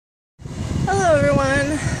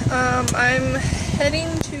everyone. I'm heading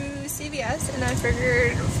to CVS, and I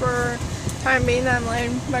figured for time being that I'm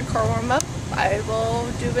letting my car warm up, I will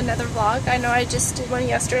do another vlog. I know I just did one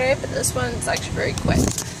yesterday, but this one's actually very quick.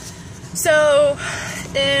 So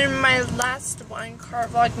in my last one, car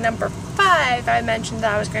vlog number 5, I mentioned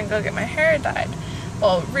that I was going to go get my hair dyed.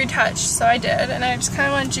 Well, retouched, so I did, and I just kind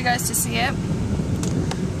of wanted you guys to see it.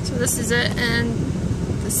 So this is it, and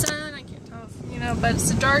the sun, I can't tell if you know, but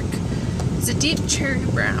it's a deep cherry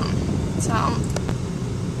brown. So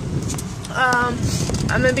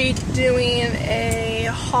I'm going to be doing a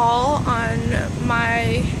haul on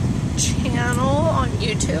my channel on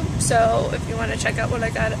YouTube, so if you want to check out what I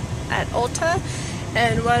got at Ulta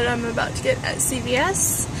and what I'm about to get at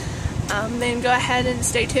CVS, then go ahead and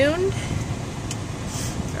stay tuned.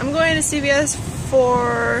 I'm going to CVS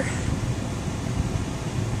for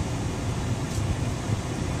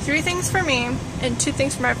 3 things for me and 2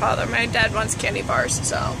 things for my father. My dad wants candy bars,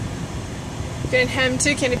 so getting him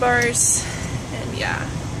 2 candy bars, and yeah.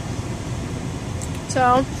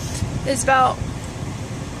 So it's about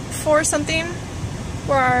 4 something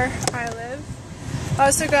where I live. I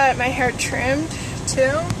also got my hair trimmed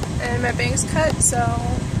too, and my bangs cut, so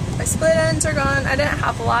my split ends are gone. I didn't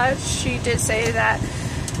have a lot. She did say that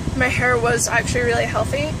my hair was actually really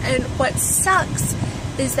healthy, and what sucks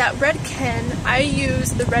is that Redken, I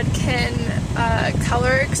use the Redken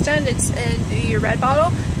Color Extend. It's in the red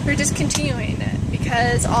bottle. We're discontinuing it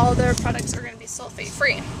because all their products are going to be sulfate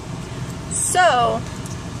free. So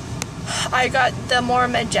I got the more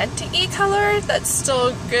magenta-y color that's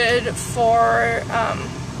still good for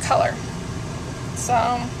color.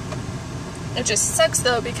 So it just sucks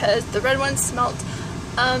though because the red one smelled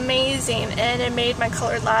amazing and it made my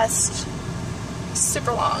color last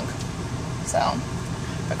super long. So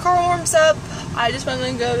my car warms up. I just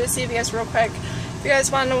wanted to go to CVS real quick. If you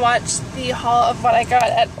guys want to watch the haul of what I got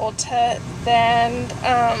at Ulta, then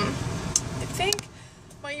I think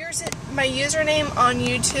my username on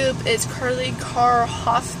YouTube is Curly Car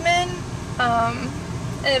Hoffman. And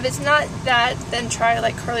if it's not that, then try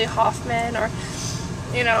like Curly Hoffman, or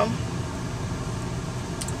you know,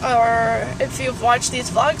 or if you've watched these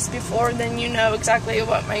vlogs before, then you know exactly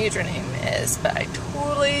what my username is, but I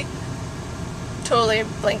totally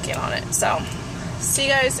blanking on it. So see you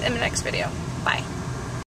guys in the next video. Bye.